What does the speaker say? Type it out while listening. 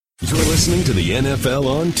You're listening to the NFL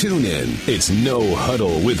on TuneIn. It's No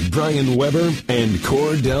Huddle with Brian Weber and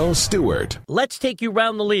Cordell Stewart. Let's take you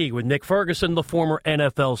around the league with Nick Ferguson, the former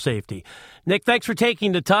NFL safety. Nick, thanks for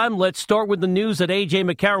taking the time. Let's start with the news that A.J.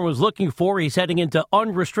 McCarron was looking for. He's heading into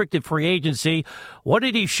unrestricted free agency. What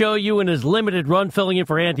did he show you in his limited run filling in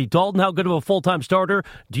for Andy Dalton? How good of a full-time starter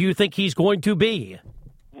do you think he's going to be?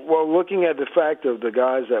 Well, looking at the fact of the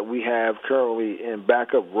guys that we have currently in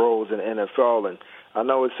backup roles in the NFL, and I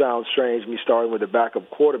know it sounds strange me starting with the backup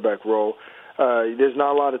quarterback role. There's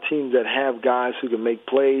not a lot of teams that have guys who can make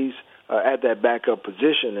plays at that backup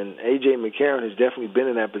position, and A.J. McCarron has definitely been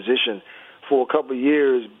in that position for a couple of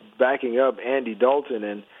years, backing up Andy Dalton,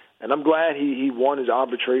 and I'm glad he won his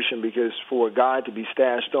arbitration, because for a guy to be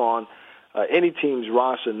stashed on any team's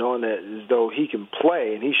roster, knowing that as though he can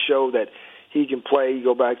play, and he showed that he can play. You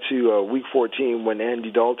go back to Week 14 when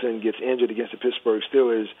Andy Dalton gets injured against the Pittsburgh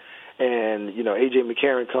Steelers. And, A.J.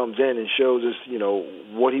 McCarron comes in and shows us,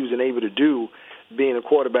 what he was able to do being a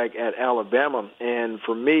quarterback at Alabama. And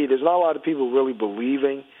for me, there's not a lot of people really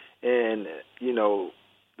believing in,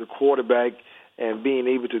 the quarterback and being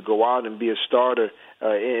able to go out and be a starter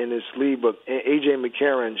in this league. But A.J.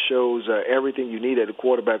 McCarron shows everything you need at the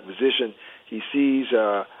quarterback position. He sees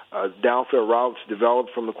downfield routes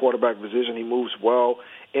developed from the quarterback position. He moves well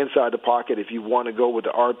inside the pocket. If you want to go with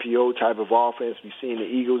the RPO type of offense, we've seen the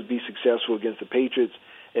Eagles be successful against the Patriots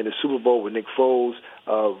in the Super Bowl with Nick Foles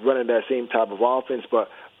running that same type of offense. But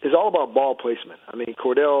it's all about ball placement. I mean,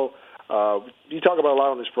 Cordell, you talk about a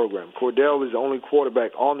lot on this program. Cordell is the only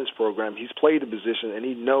quarterback on this program. He's played the position, and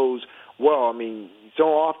he knows well. I mean, so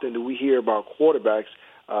often do we hear about quarterbacks,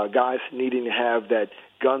 guys needing to have that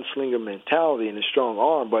gunslinger mentality and a strong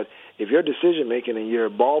arm. But if your decision-making and your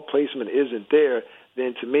ball placement isn't there,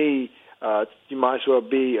 then to me, you might as well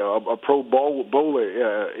be a pro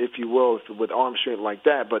bowler, if you will, with arm strength like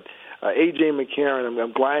that. But A.J. McCarron,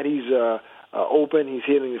 I'm glad he's open. He's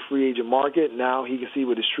hitting the free agent market. Now he can see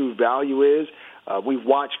what his true value is. We've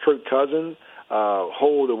watched Kirk Cousins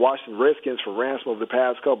hold the Washington Redskins for ransom over the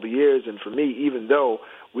past couple of years. And for me, even though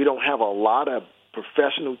we don't have a lot of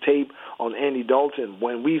professional tape on Andy Dalton,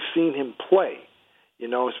 when we've seen him play,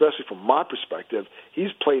 especially from my perspective, he's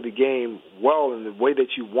played the game well in the way that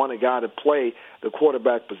you want a guy to play the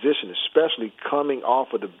quarterback position, especially coming off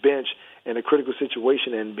of the bench in a critical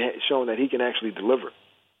situation and showing that he can actually deliver.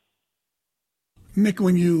 Nick,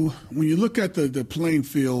 when you look at the playing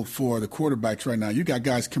field for the quarterbacks right now, you got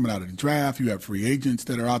guys coming out of the draft, you have free agents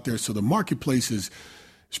that are out there, so the marketplace is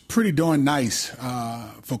pretty darn nice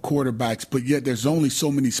for quarterbacks, but yet there's only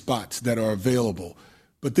so many spots that are available.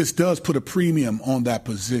 But this does put a premium on that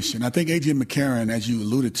position. I think A.J. McCarron, as you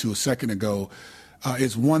alluded to a second ago,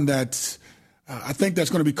 is one that's I think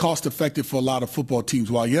that's going to be cost-effective for a lot of football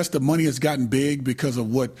teams. While, yes, the money has gotten big because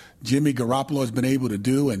of what Jimmy Garoppolo has been able to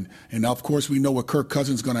do, and of course we know what Kirk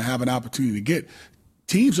Cousins is going to have an opportunity to get,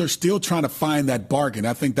 teams are still trying to find that bargain.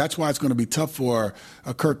 I think that's why it's going to be tough for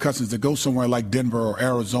Kirk Cousins to go somewhere like Denver or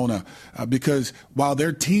Arizona because while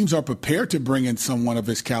their teams are prepared to bring in someone of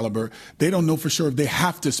his caliber, they don't know for sure if they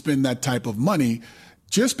have to spend that type of money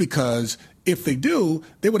just because if they do,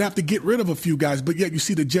 they would have to get rid of a few guys. But yet you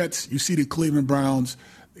see the Jets, you see the Cleveland Browns,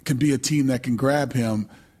 it can be a team that can grab him.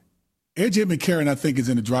 A.J. McCarron, I think, is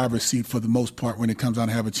in the driver's seat for the most part when it comes down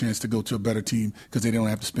to have a chance to go to a better team because they don't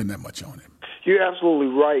have to spend that much on him. You're absolutely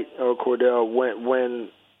right, Cordell. When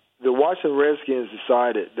the Washington Redskins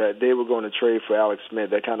decided that they were going to trade for Alex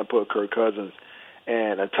Smith, that kind of put Kirk Cousins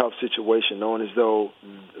in a tough situation, knowing as though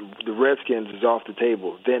the Redskins is off the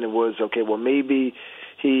table. Then it was, okay, well, maybe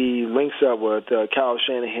he links up with Kyle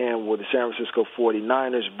Shanahan with the San Francisco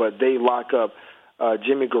 49ers, but they lock up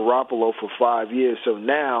Jimmy Garoppolo for 5 years. So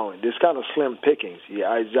now there's kind of slim pickings.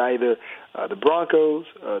 It's either the Broncos,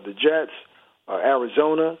 the Jets,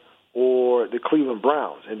 Arizona, or the Cleveland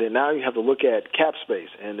Browns. And then now you have to look at cap space.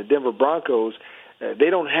 And the Denver Broncos, they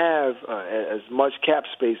don't have as much cap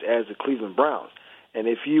space as the Cleveland Browns. And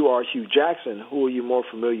if you are Hugh Jackson, who are you more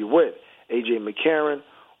familiar with, A.J. McCarron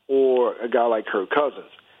or a guy like Kirk Cousins?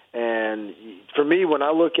 And for me, when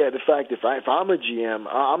I look at the fact if I'm a GM,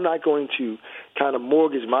 I'm not going to kind of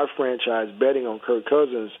mortgage my franchise betting on Kirk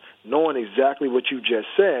Cousins, knowing exactly what you just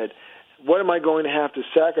said. What am I going to have to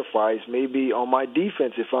sacrifice maybe on my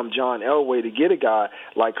defense if I'm John Elway to get a guy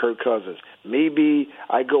like Kirk Cousins? Maybe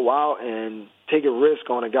I go out and take a risk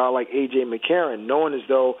on a guy like A.J. McCarron, knowing as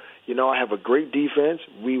though, I have a great defense.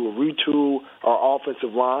 We will retool our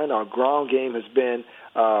offensive line. Our ground game has been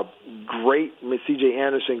great with C.J.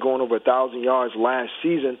 Anderson going over 1,000 yards last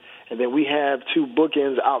season. And then we have two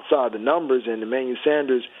bookends outside the numbers in Emmanuel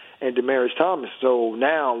Sanders and Demaryius Thomas. So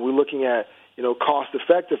now we're looking at, cost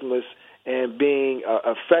effectiveness and being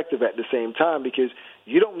effective at the same time, because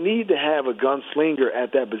you don't need to have a gunslinger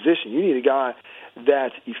at that position. You need a guy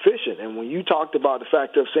that's efficient. And when you talked about the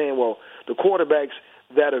fact of saying, well, the quarterbacks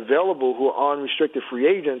that are available who are unrestricted free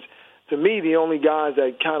agents, to me, the only guys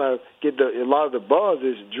that kind of get a lot of the buzz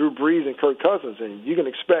is Drew Brees and Kirk Cousins. And you can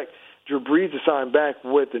expect Drew Brees to sign back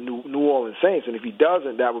with the New Orleans Saints. And if he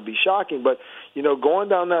doesn't, that would be shocking. But, going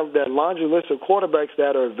down that laundry list of quarterbacks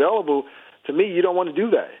that are available, to me, you don't want to do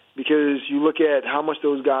that, because you look at how much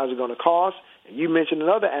those guys are going to cost. And you mentioned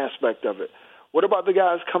another aspect of it. What about the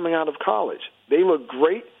guys coming out of college? They look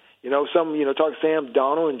great. Talk Sam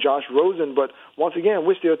Darnold and Josh Rosen. But once again,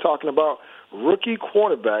 we're still talking about rookie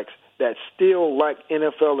quarterbacks that still lack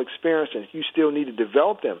NFL experience, and you still need to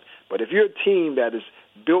develop them. But if you're a team that is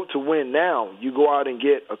built to win now, you go out and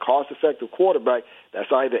get a cost-effective quarterback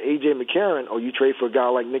that's either A.J. McCarron or you trade for a guy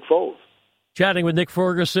like Nick Foles. Chatting with Nick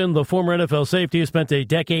Ferguson, the former NFL safety who spent a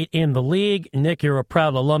decade in the league. Nick, you're a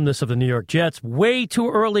proud alumnus of the New York Jets. Way too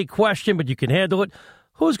early question, but you can handle it.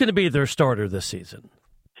 Who's going to be their starter this season?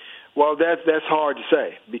 Well, that's hard to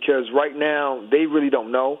say, because right now they really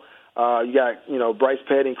don't know. You got, Bryce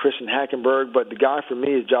Petty and Christian Hackenberg, but the guy for me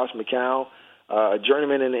is Josh McCown, a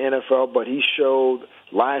journeyman in the NFL, but he showed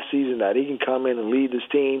last season that he can come in and lead this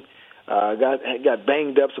team. Got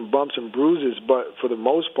banged up, some bumps and bruises, but for the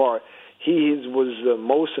most part, he was the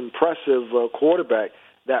most impressive quarterback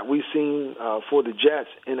that we've seen for the Jets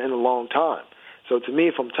in a long time. So to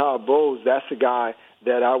me, from Todd Bowles, that's the guy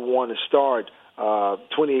that I want to start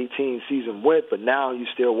 2018 season with. But now you're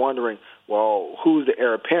still wondering, well, who's the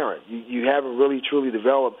heir apparent? You haven't really truly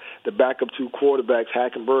developed the backup two quarterbacks,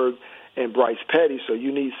 Hackenberg and Bryce Petty, so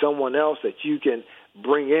you need someone else that you can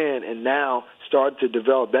bring in and now start to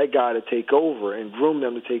develop that guy to take over and groom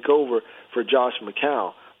them to take over for Josh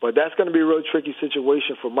McCown. But that's going to be a real tricky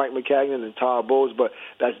situation for Mike Maccagnan and Todd Bowles, but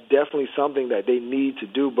that's definitely something that they need to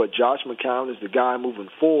do. But Josh McCown is the guy moving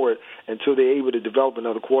forward until they're able to develop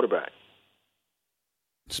another quarterback.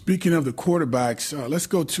 Speaking of the quarterbacks, let's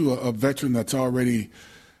go to a veteran that's already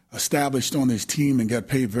established on his team and got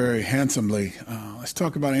paid very handsomely. Let's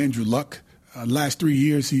talk about Andrew Luck. Last 3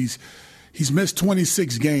 years, he's missed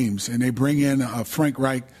 26 games, and they bring in Frank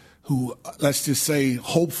Reich, who, let's just say,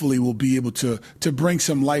 hopefully will be able to bring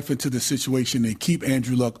some life into the situation and keep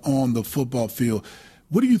Andrew Luck on the football field.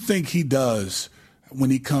 What do you think he does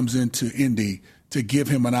when he comes into Indy to give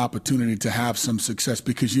him an opportunity to have some success?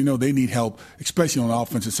 Because, they need help, especially on the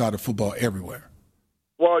offensive side of football everywhere.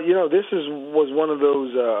 Well, this was one of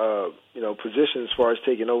those, positions as far as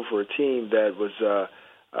taking over for a team that was,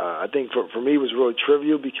 I think for me, was really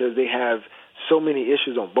trivial because they have so many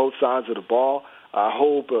issues on both sides of the ball. I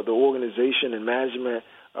hope the organization and management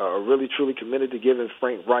are really, truly committed to giving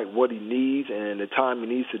Frank Reich what he needs and the time he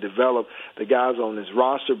needs to develop the guys on his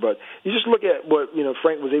roster. But you just look at what,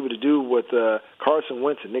 Frank was able to do with Carson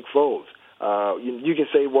Wentz and Nick Foles. You can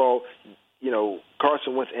say, well,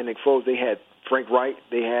 Carson Wentz and Nick Foles, they had Frank Reich,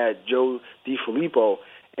 they had Joe DeFilippo,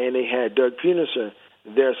 and they had Doug Peterson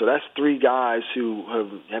there. So that's three guys who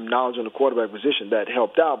have knowledge on the quarterback position that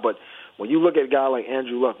helped out. But when you look at a guy like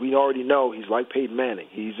Andrew Luck, we already know he's like Peyton Manning.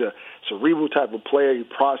 He's a cerebral type of player. He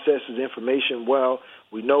processes information well.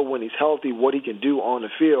 We know when he's healthy what he can do on the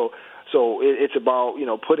field. So it's about,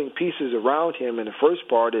 putting pieces around him. And the first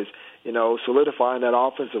part is, solidifying that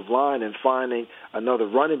offensive line and finding another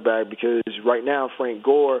running back, because right now Frank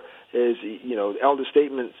Gore is, elder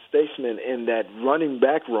statesman in that running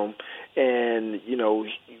back room. And,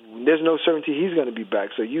 there's no certainty he's going to be back.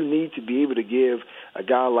 So you need to be able to give a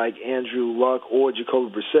guy like Andrew Luck or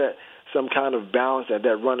Jacoby Brissett some kind of balance at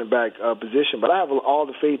that running back position. But I have all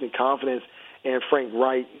the faith and confidence in Frank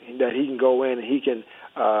Reich that he can go in and he can,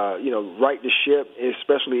 right the ship,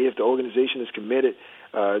 especially if the organization is committed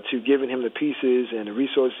to giving him the pieces and the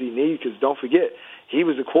resources he needs. Because don't forget, he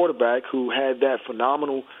was the quarterback who had that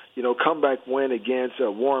phenomenal, comeback win against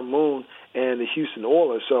Warren Moon and the Houston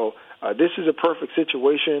Oilers. So this is a perfect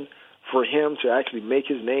situation for him to actually make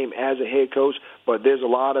his name as a head coach, but there's a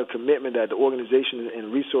lot of commitment that the organization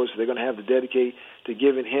and resources they're going to have to dedicate to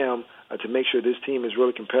giving him to make sure this team is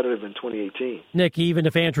really competitive in 2018. Nick, even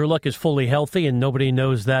if Andrew Luck is fully healthy, and nobody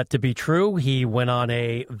knows that to be true, he went on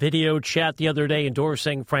a video chat the other day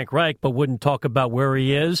endorsing Frank Reich, but wouldn't talk about where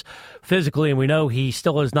he is physically, and we know he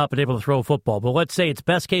still has not been able to throw a football. But let's say it's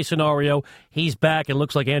best case scenario, he's back and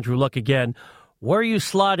looks like Andrew Luck again. Where are you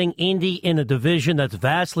slotting Indy in a division that's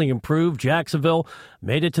vastly improved? Jacksonville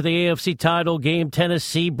made it to the AFC title game.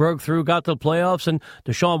 Tennessee broke through, got to the playoffs, and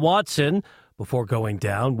Deshaun Watson, before going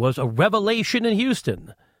down, was a revelation in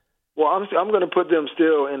Houston. Well, I'm going to put them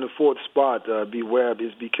still in the fourth spot, B-Webb,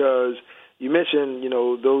 is because, you mentioned,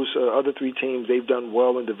 those other three teams, they've done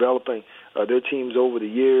well in developing their teams over the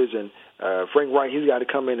years. And Frank Reich, he's got to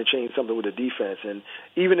come in and change something with the defense. And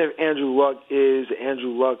even if Andrew Luck is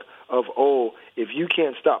Andrew Luck of old, if you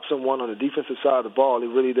can't stop someone on the defensive side of the ball, it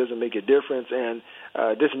really doesn't make a difference. And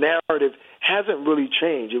this narrative hasn't really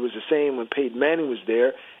changed. It was the same when Peyton Manning was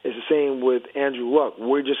there. It's the same with Andrew Luck.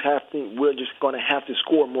 We're just going to have to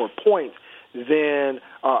score more points than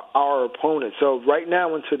our opponent. So right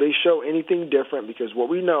now, until they show anything different, because what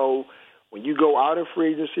we know, when you go out in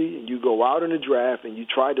free agency and you go out in the draft and you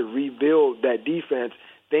try to rebuild that defense,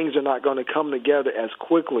 things are not going to come together as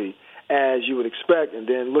quickly as you would expect. And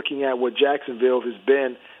then looking at what Jacksonville has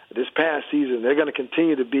been this past season, they're going to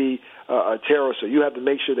continue to be a terror. So you have to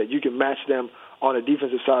make sure that you can match them on the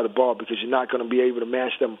defensive side of the ball, because you're not going to be able to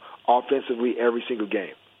match them offensively every single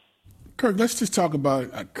game. Kirk, let's just talk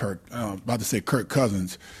about Kirk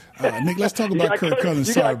Cousins. Nick, let's talk about Kirk Cousins.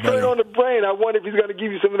 You got Kirk on the brain. I wonder if he's going to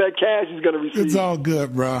give you some of that cash he's going to receive. It's all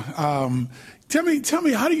good, bro. Tell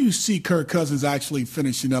me, how do you see Kirk Cousins actually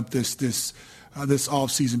finishing up this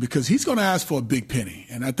offseason? Because he's going to ask for a big penny.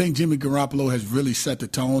 And I think Jimmy Garoppolo has really set the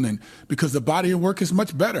tone, and because the body of work is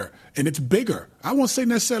much better and it's bigger. I won't say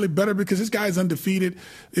necessarily better because this guy is undefeated.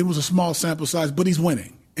 It was a small sample size, but he's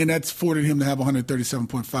winning. And that's afforded him to have a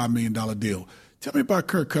 $137.5 million deal. Tell me about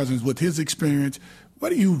Kirk Cousins with his experience. Where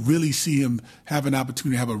do you really see him have an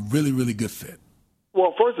opportunity to have a really, really good fit?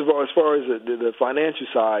 Well, first of all, as far as the financial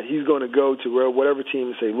side, he's going to go to whatever team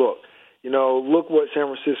and say, look what San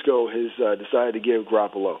Francisco has decided to give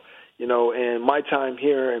Garoppolo. And my time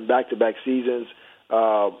here in back-to-back seasons,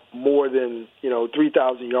 more than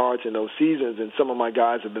 3,000 yards in those seasons, and some of my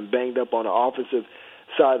guys have been banged up on the offensive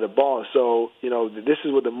side of the ball. So, this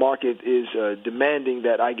is what the market is demanding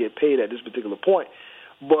that I get paid at this particular point.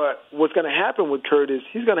 But what's going to happen with Kurt is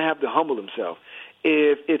he's going to have to humble himself.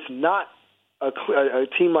 If it's not a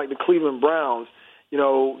team like the Cleveland Browns,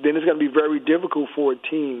 then it's going to be very difficult for a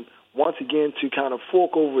team, once again, to kind of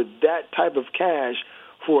fork over that type of cash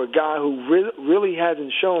for a guy who really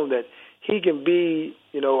hasn't shown that he can be,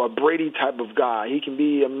 a Brady type of guy. He can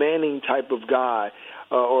be a Manning type of guy.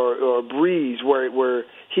 Or a Breeze, where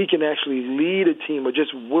he can actually lead a team or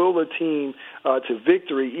just will a team to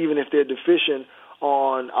victory, even if they're deficient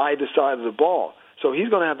on either side of the ball. So he's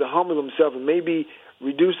going to have to humble himself and maybe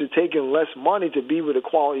reduce to taking less money to be with a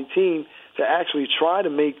quality team to actually try to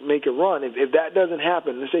make a run. If that doesn't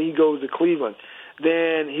happen, let's say he goes to Cleveland,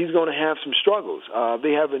 then he's going to have some struggles.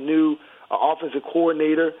 They have a new offensive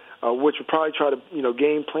coordinator, which will probably try to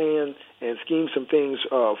game plan and scheme some things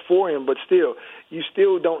for him. But still, you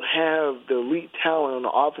still don't have the elite talent on the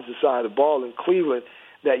offensive side of the ball in Cleveland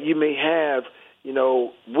that you may have,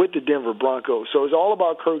 with the Denver Broncos. So it's all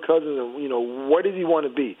about Kirk Cousins and, what does he want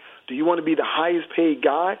to be? Do you want to be the highest paid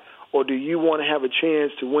guy, or do you want to have a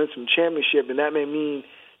chance to win some championship, and that may mean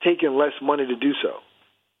taking less money to do so?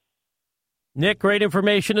 Nick, great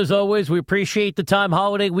information as always. We appreciate the time.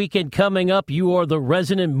 Holiday weekend coming up. You are the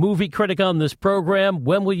resident movie critic on this program.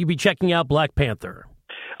 When will you be checking out Black Panther?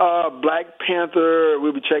 Black Panther,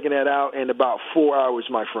 we'll be checking that out in about 4 hours,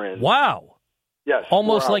 my friend. Wow. Yes.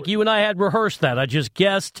 Almost like you and I had rehearsed that. I just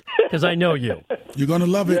guessed because I know you. You're going to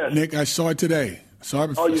love it, yes. Nick. I saw it today. Saw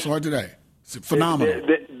it today. It's phenomenal.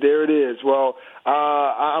 There it is. Well,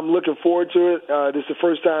 I'm looking forward to it. This is the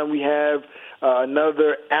first time we have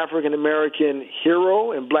another African-American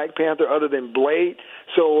hero in Black Panther other than Blade.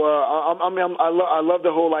 So I love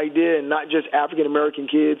the whole idea, and not just African-American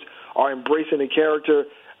kids are embracing the character.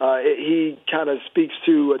 He kind of speaks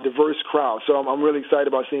to a diverse crowd. So I'm really excited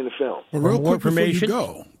about seeing the film. Well, real quick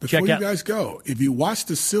before you guys go, if you watch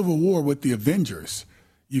the Civil War with the Avengers,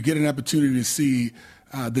 you get an opportunity to see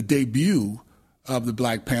the debut of the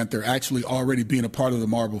Black Panther actually already being a part of the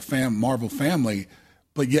Marvel family.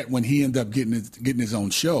 But yet when he ended up getting his own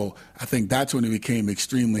show, I think that's when it became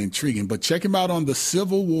extremely intriguing. But check him out on the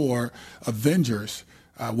Civil War Avengers,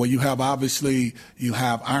 where you have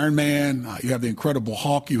Iron Man, you have the Incredible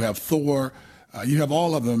Hulk, you have Thor, you have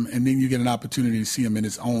all of them, and then you get an opportunity to see him in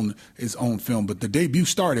his own film. But the debut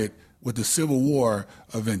started with the Civil War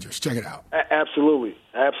Avengers. Check it out. Absolutely.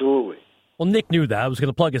 Well, Nick knew that. I was going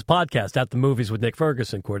to plug his podcast, At the Movies with Nick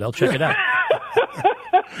Ferguson, Cordell. Check it out.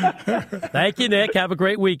 Thank you, Nick. Have a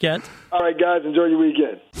great weekend. All right, guys. Enjoy your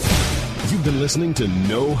weekend. You've been listening to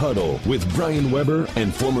No Huddle with Brian Weber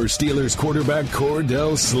and former Steelers quarterback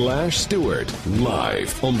Cordell /Stewart.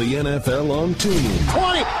 Live on the NFL on TuneIn.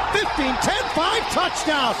 20, 15, 10, 5,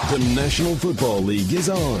 touchdown. The National Football League is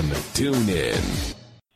on TuneIn.